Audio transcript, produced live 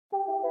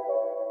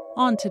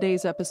On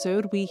today's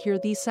episode, we hear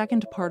the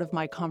second part of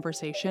my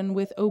conversation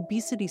with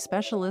obesity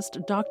specialist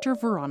Dr.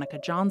 Veronica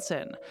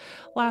Johnson.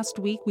 Last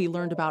week, we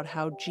learned about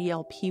how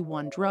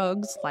GLP-1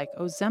 drugs like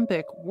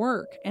Ozempic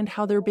work and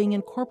how they're being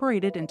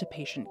incorporated into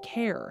patient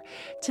care.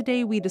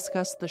 Today, we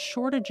discuss the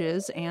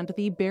shortages and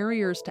the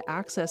barriers to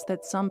access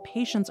that some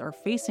patients are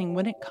facing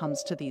when it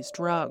comes to these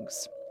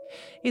drugs.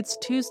 It's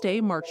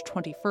Tuesday, March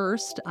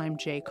 21st. I'm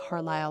Jay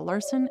Carlisle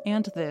Larson,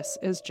 and this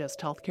is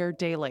Just Healthcare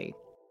Daily.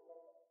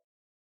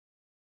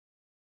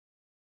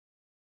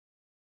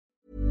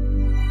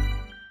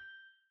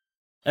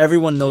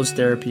 Everyone knows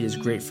therapy is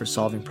great for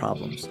solving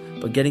problems,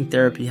 but getting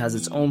therapy has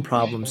its own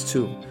problems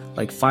too,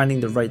 like finding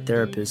the right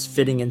therapist,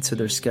 fitting into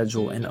their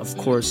schedule, and of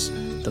course,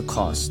 the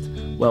cost.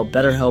 Well,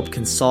 BetterHelp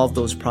can solve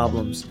those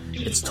problems.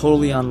 It's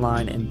totally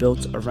online and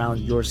built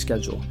around your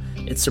schedule.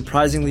 It's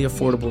surprisingly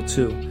affordable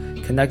too.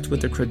 Connect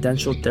with a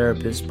credentialed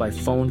therapist by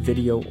phone,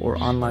 video, or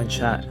online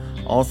chat,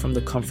 all from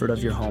the comfort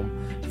of your home.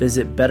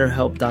 Visit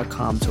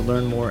BetterHelp.com to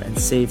learn more and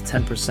save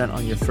 10%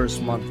 on your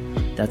first month.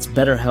 That's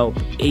BetterHelp,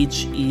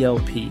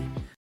 H-E-L-P.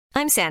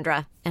 I'm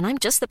Sandra, and I'm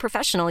just the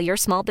professional your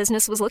small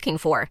business was looking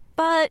for.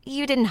 But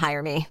you didn't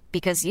hire me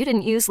because you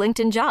didn't use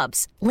LinkedIn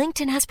Jobs.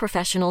 LinkedIn has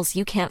professionals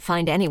you can't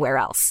find anywhere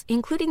else,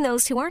 including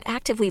those who aren't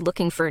actively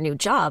looking for a new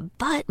job,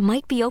 but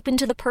might be open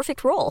to the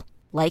perfect role,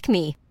 like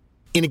me.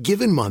 In a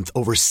given month,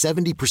 over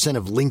 70%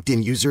 of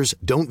LinkedIn users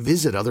don't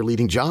visit other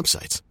leading job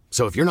sites.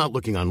 So if you're not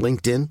looking on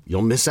LinkedIn,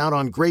 you'll miss out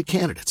on great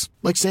candidates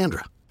like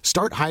Sandra.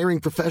 Start hiring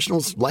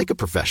professionals like a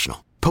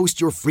professional. Post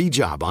your free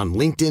job on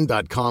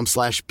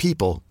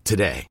linkedin.com/people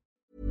today.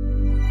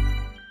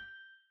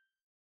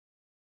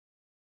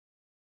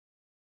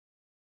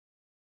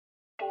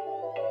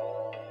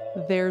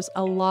 There's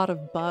a lot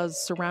of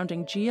buzz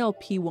surrounding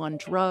GLP-1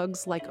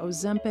 drugs like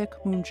Ozempic,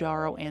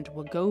 Mounjaro, and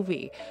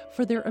Wegovy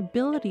for their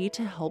ability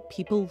to help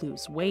people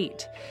lose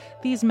weight.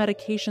 These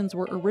medications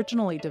were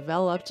originally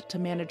developed to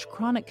manage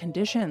chronic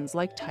conditions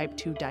like type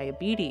 2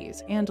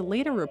 diabetes and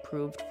later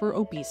approved for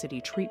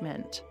obesity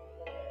treatment.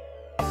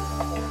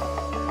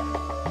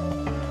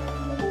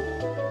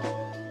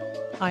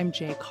 I'm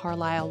Jay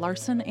Carlisle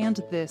Larson, and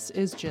this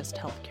is Just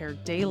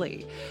Healthcare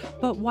Daily.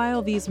 But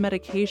while these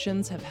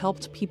medications have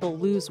helped people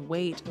lose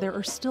weight, there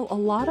are still a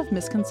lot of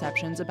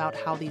misconceptions about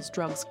how these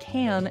drugs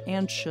can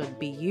and should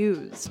be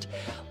used.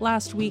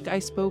 Last week, I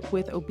spoke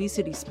with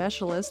obesity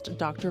specialist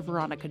Dr.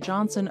 Veronica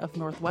Johnson of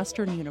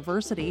Northwestern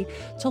University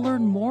to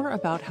learn more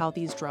about how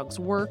these drugs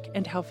work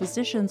and how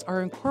physicians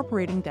are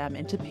incorporating them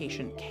into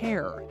patient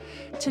care.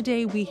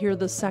 Today, we hear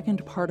the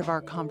second part of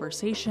our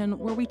conversation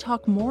where we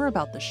talk more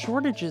about the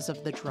shortages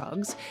of the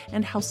drugs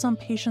and how some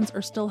patients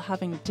are still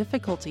having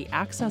difficulty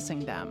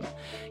accessing them.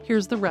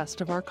 Here's the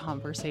rest of our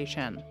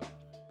conversation.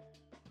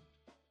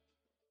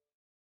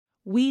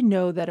 We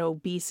know that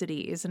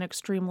obesity is an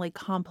extremely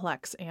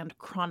complex and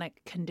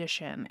chronic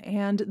condition,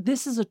 and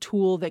this is a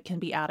tool that can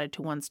be added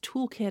to one's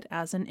toolkit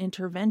as an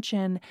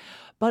intervention,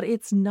 but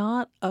it's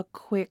not a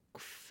quick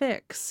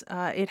fix.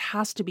 It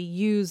has to be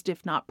used,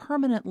 if not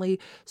permanently,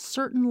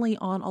 certainly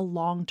on a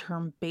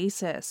long-term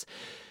basis.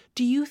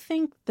 Do you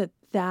think that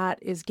that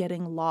is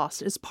getting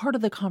lost as part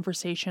of the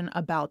conversation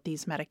about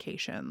these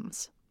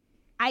medications?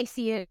 I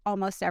see it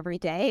almost every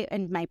day,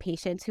 and my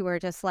patients who are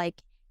just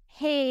like,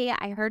 hey,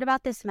 I heard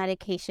about this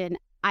medication.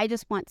 I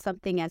just want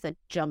something as a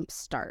jump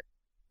start.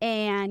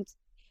 And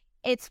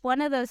it's one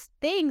of those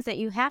things that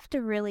you have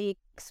to really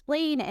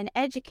explain and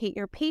educate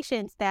your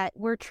patients that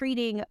we're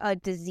treating a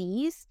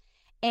disease.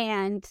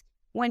 And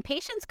when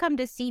patients come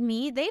to see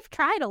me, they've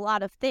tried a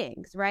lot of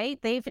things, right?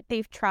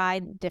 They've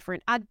tried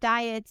different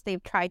diets,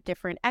 they've tried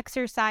different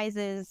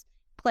exercises,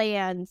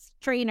 plans,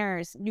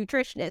 trainers,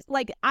 nutritionists.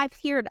 Like, I've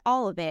heard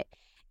all of it,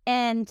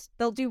 and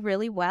they'll do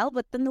really well,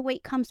 but then the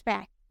weight comes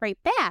right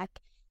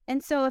back.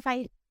 And so if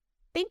I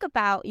think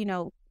about,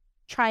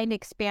 trying to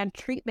expand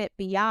treatment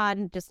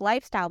beyond just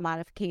lifestyle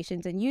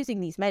modifications and using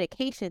these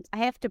medications, I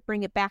have to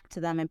bring it back to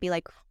them and be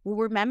like, well,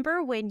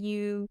 remember when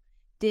you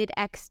did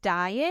X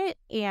diet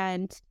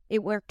and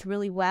it worked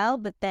really well,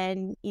 but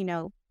then,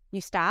 you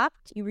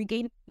stopped, you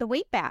regained the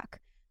weight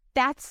back.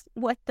 That's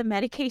what the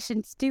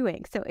medication's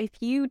doing. So if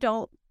you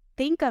don't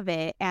think of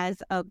it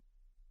as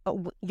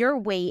your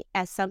weight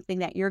as something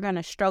that you're going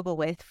to struggle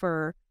with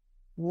for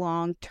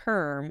long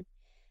term,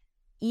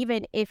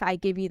 even if I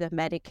give you the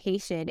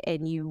medication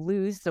and you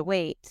lose the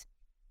weight,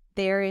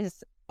 there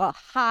is a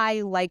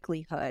high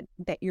likelihood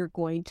that you're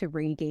going to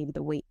regain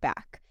the weight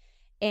back.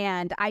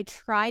 And I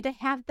try to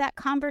have that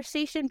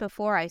conversation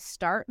before I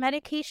start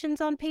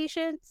medications on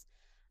patients,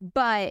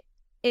 but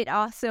it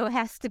also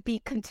has to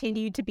be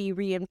continued to be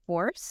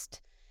reinforced.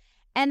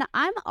 And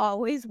I'm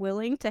always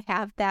willing to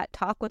have that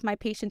talk with my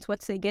patients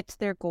once they get to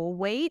their goal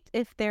weight.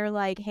 If they're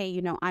like,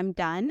 hey, I'm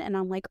done. And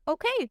I'm like,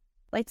 okay,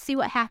 let's see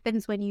what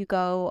happens when you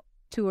go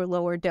to a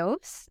lower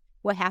dose.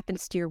 What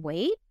happens to your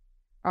weight?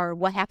 Or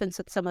what happens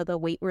with some of the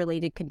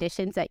weight-related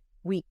conditions that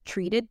we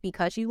treated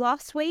because you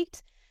lost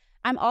weight?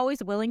 I'm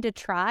always willing to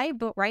try,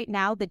 but right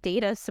now the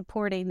data is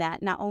supporting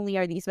that not only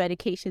are these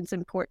medications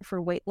important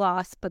for weight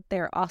loss, but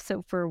they're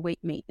also for weight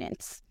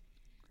maintenance.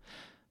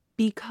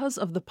 Because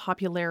of the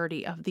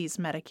popularity of these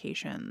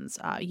medications,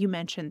 you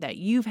mentioned that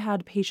you've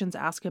had patients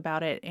ask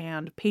about it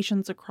and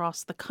patients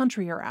across the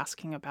country are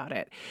asking about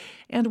it.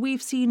 And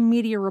we've seen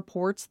media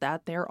reports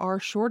that there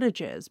are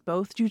shortages,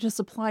 both due to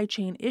supply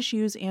chain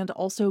issues and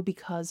also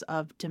because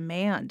of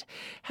demand.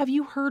 Have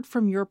you heard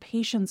from your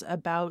patients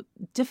about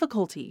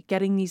difficulty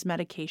getting these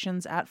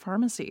medications at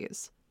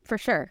pharmacies? For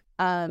sure.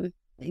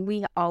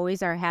 We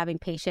always are having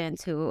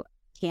patients who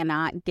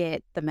cannot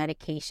get the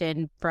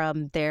medication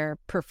from their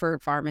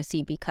preferred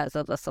pharmacy because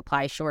of a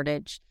supply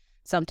shortage.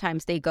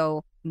 Sometimes they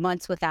go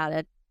months without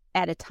it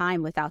at a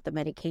time without the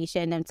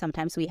medication, and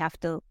sometimes we have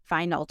to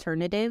find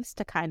alternatives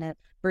to kind of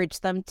bridge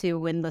them to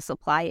when the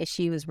supply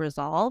issue is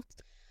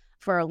resolved.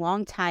 For a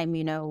long time,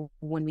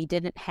 when we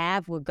didn't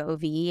have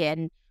Wegovy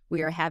and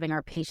we were having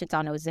our patients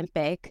on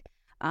Ozempic,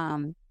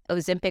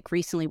 Ozempic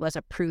recently was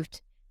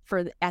approved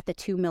at the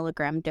 2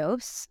 milligram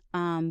dose.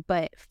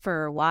 But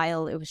for a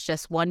while it was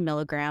just 1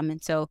 milligram.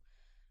 And so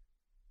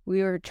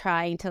we were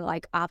trying to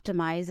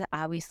optimize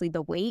obviously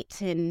the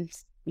weight, and,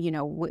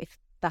 with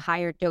the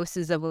higher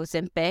doses of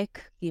Ozempic,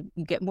 you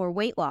get more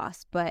weight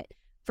loss. But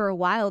for a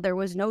while there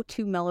was no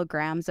 2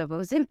 milligrams of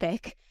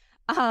Ozempic.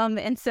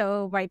 And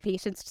so my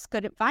patients just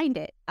couldn't find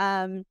it.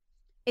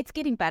 It's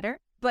getting better,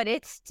 but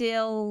it's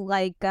still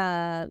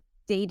a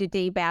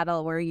day-to-day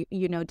battle where,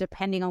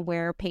 depending on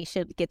where a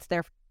patient gets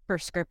their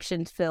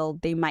prescriptions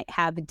filled, they might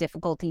have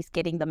difficulties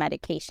getting the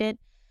medication.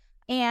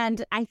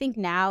 And I think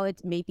now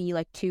it's maybe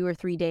 2 or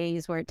 3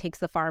 days where it takes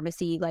the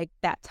pharmacy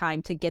that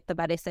time to get the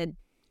medicine.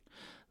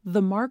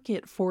 The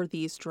market for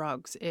these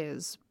drugs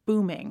is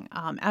booming,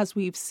 as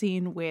we've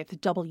seen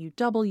with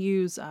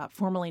WW's,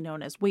 formerly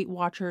known as Weight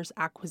Watchers,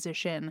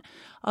 acquisition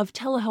of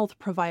telehealth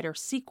provider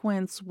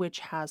Sequence, which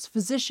has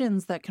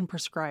physicians that can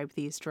prescribe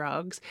these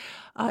drugs.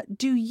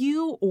 Do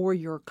you or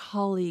your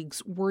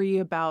colleagues worry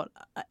about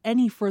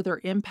any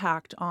further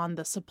impact on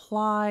the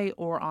supply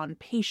or on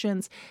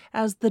patients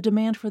as the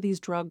demand for these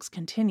drugs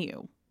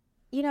continue?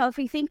 If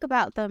we think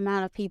about the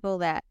amount of people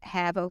that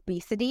have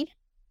obesity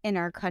in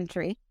our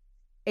country,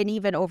 and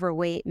even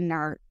overweight and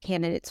are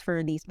candidates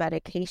for these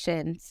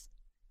medications,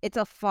 it's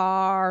a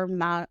far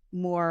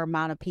more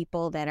amount of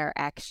people that are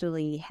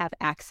actually have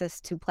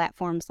access to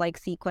platforms like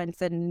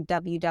Sequence and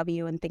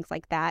WW and things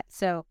like that.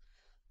 So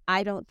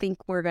I don't think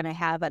we're going to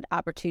have an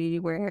opportunity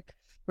where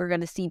we're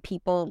going to see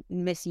people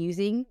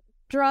misusing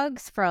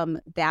drugs from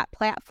that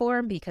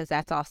platform, because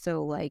that's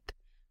also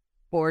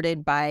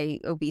boarded by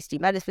obesity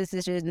medicine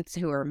physicians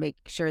who are making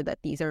sure that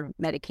these are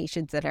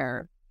medications that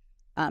are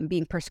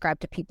being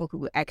prescribed to people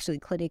who actually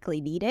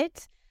clinically need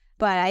it.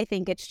 But I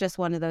think it's just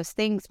one of those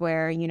things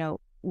where,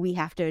 we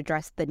have to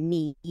address the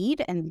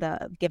need, and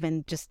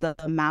given just the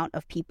amount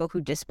of people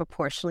who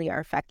disproportionately are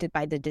affected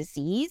by the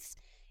disease,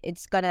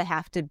 it's going to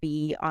have to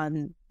be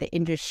on the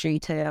industry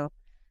to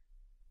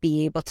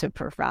be able to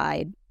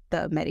provide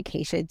the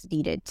medications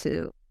needed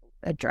to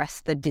address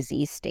the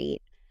disease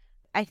state.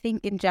 I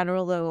think in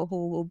general, the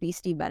whole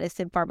obesity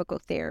medicine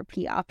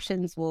pharmacotherapy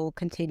options will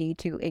continue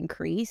to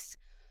increase.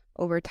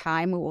 Over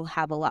time, we will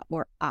have a lot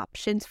more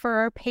options for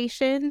our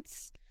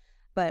patients.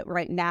 But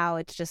right now,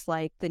 it's just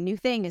the new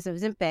thing is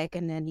Ozempic.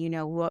 And then,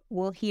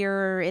 we'll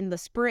hear in the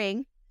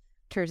spring,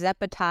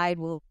 tirzepatide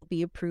will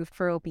be approved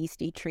for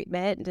obesity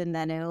treatment. And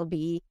then that'll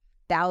be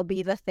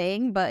the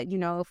thing. But,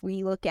 if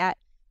we look at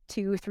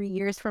 2 or 3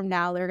 years from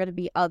now, there are going to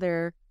be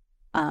other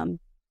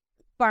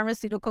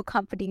pharmaceutical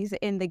companies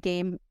in the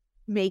game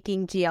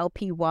making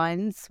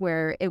GLP-1s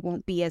where it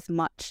won't be as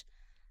much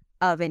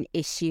of an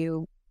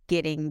issue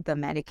getting the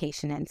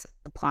medication and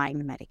supplying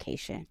the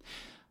medication.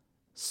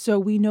 So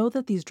we know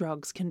that these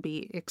drugs can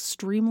be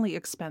extremely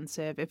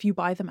expensive if you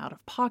buy them out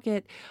of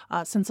pocket,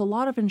 since a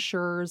lot of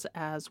insurers,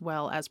 as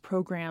well as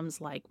programs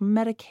like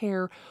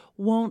Medicare,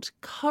 won't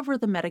cover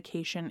the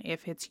medication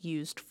if it's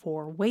used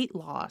for weight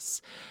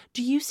loss.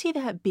 Do you see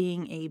that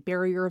being a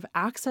barrier of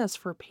access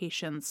for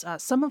patients,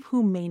 some of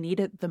whom may need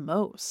it the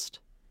most?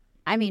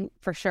 I mean,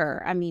 for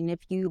sure. I mean, if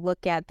you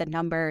look at the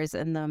numbers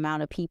and the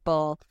amount of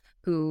people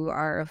who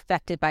are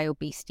affected by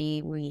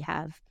obesity, we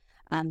have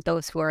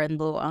those who are in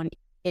low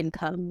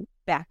income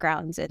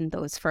backgrounds and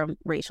those from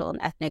racial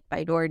and ethnic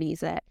minorities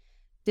that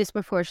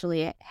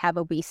disproportionately have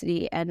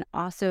obesity and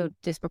also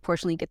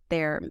disproportionately get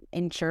their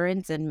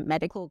insurance and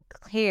medical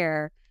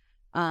care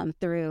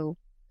through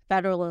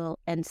federal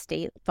and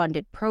state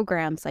funded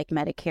programs like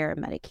Medicare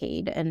and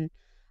Medicaid. And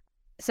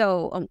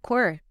so, of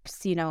course,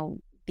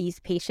 these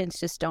patients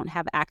just don't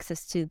have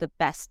access to the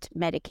best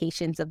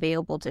medications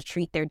available to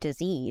treat their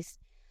disease.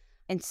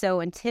 And so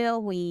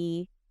until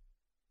we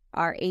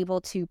are able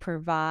to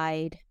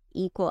provide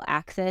equal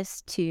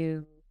access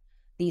to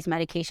these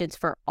medications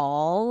for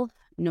all,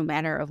 no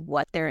matter of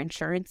what their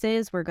insurance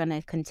is, we're going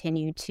to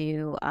continue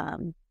to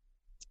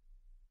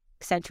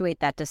accentuate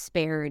that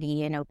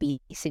disparity in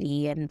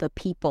obesity and the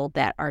people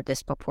that are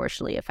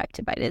disproportionately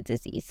affected by the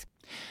disease.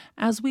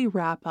 As we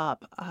wrap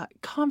up,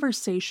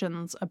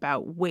 conversations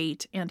about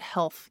weight and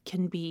health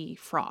can be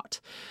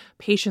fraught.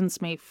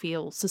 Patients may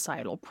feel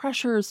societal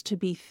pressures to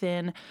be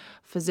thin.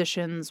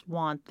 Physicians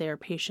want their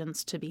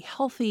patients to be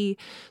healthy.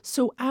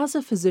 So as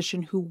a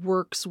physician who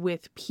works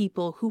with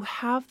people who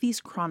have these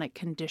chronic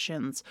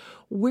conditions,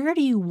 where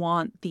do you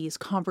want these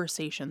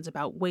conversations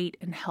about weight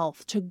and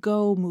health to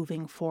go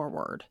moving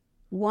forward?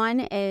 One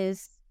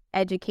is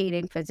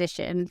educating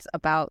physicians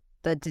about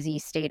the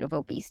disease state of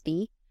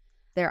obesity.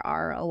 There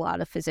are a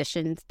lot of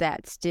physicians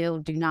that still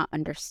do not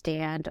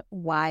understand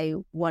why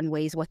one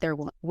weighs what they're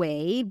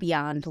weigh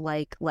beyond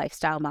like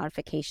lifestyle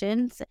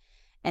modifications.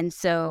 And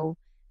so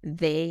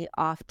they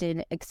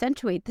often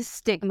accentuate the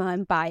stigma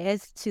and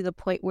bias to the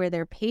point where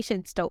their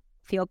patients don't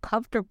feel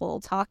comfortable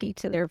talking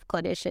to their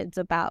clinicians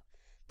about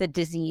the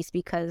disease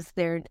because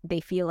they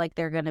feel like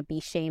they're going to be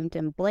shamed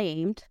and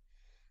blamed.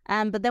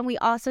 But then we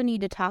also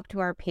need to talk to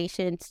our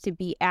patients to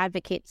be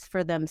advocates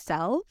for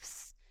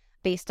themselves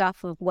based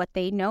off of what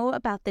they know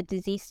about the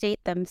disease state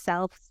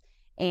themselves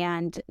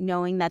and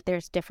knowing that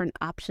there's different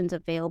options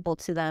available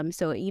to them.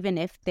 So even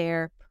if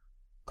their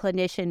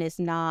clinician is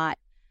not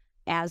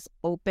as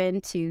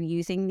open to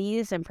using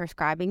these and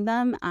prescribing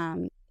them,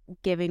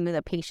 giving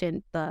the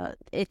patient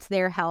it's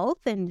their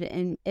health.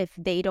 And if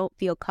they don't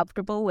feel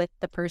comfortable with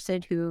the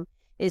person who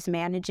is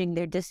managing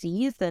their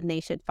disease, then they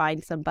should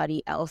find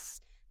somebody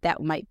else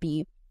that might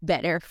be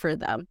better for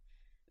them.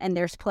 And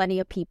there's plenty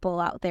of people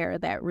out there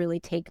that really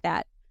take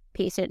that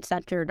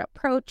patient-centered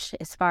approach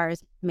as far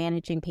as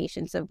managing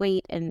patients of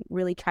weight and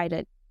really try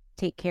to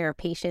take care of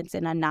patients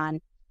in a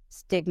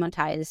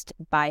non-stigmatized,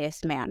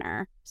 biased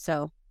manner.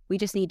 So we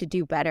just need to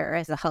do better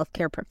as a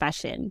healthcare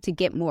profession to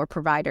get more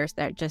providers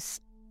that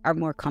just are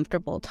more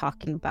comfortable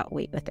talking about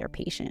weight with their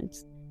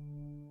patients.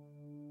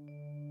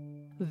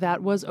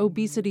 That was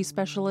obesity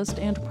specialist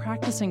and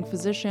practicing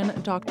physician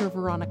Dr.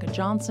 Veronica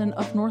Johnson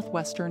of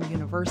Northwestern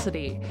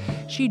University.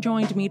 She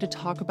joined me to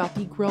talk about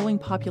the growing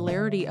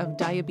popularity of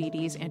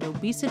diabetes and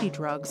obesity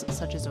drugs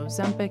such as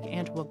Ozempic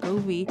and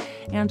Wegovy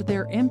and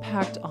their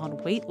impact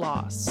on weight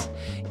loss.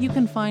 You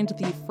can find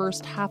the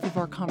first half of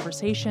our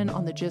conversation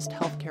on the Gist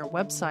Healthcare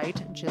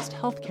website,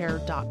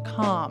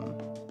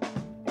 gisthealthcare.com.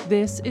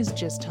 This is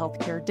Gist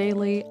Healthcare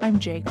Daily. I'm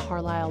Jay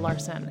Carlisle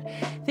Larson.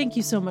 Thank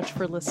you so much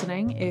for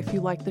listening. If you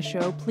like the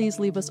show, please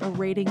leave us a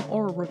rating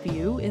or a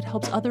review. It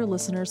helps other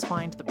listeners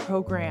find the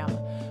program.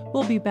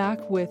 We'll be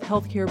back with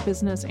healthcare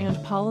business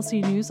and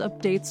policy news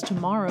updates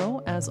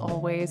tomorrow, as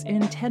always,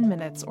 in 10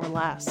 minutes or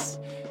less.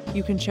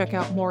 You can check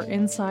out more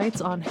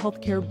insights on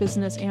healthcare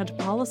business and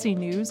policy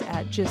news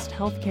at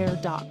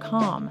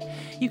gisthealthcare.com.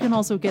 You can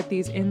also get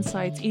these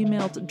insights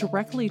emailed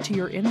directly to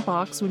your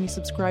inbox when you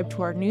subscribe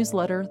to our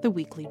newsletter, The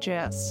Weekly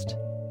Gist.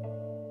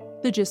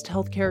 The Gist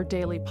Healthcare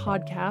Daily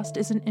podcast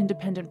is an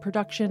independent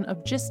production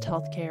of Gist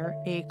Healthcare,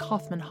 a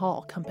Kaufman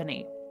Hall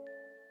company.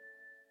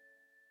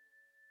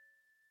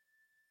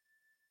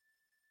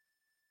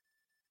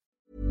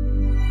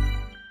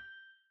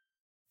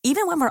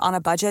 Even when we're on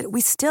a budget,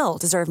 we still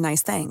deserve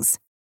nice things.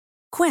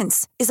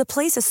 Quince is a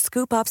place to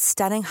scoop up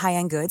stunning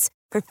high-end goods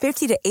for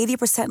 50 to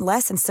 80%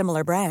 less than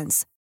similar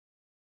brands.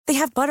 They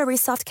have buttery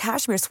soft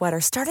cashmere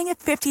sweaters starting at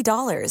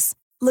 $50,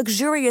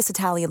 luxurious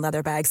Italian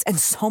leather bags, and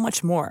so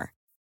much more.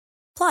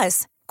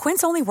 Plus,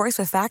 Quince only works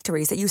with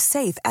factories that use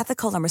safe,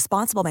 ethical, and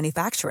responsible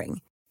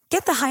manufacturing.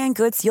 Get the high-end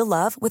goods you'll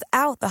love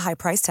without the high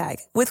price tag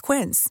with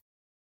Quince.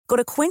 Go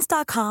to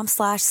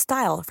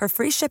quince.com/style for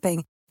free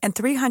shipping and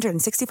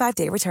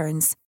 365-day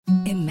returns.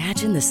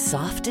 Imagine the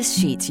softest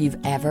sheets you've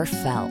ever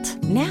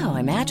felt. Now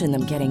imagine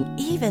them getting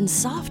even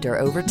softer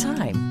over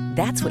time.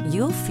 That's what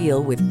you'll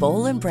feel with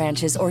Boll &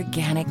 Branch's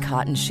organic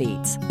cotton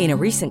sheets. In a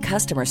recent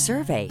customer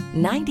survey,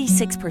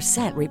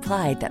 96%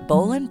 replied that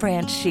Boll &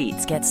 Branch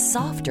sheets get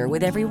softer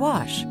with every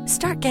wash.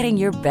 Start getting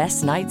your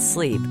best night's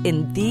sleep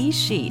in these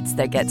sheets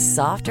that get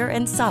softer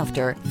and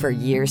softer for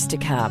years to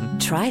come.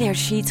 Try their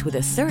sheets with a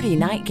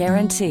 30-night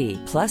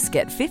guarantee. Plus,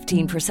 get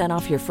 15%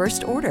 off your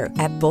first order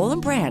at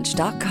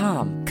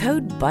bollandbranch.com.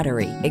 Code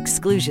BUTTERY.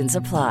 Exclusions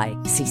apply.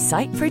 See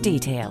site for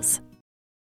details.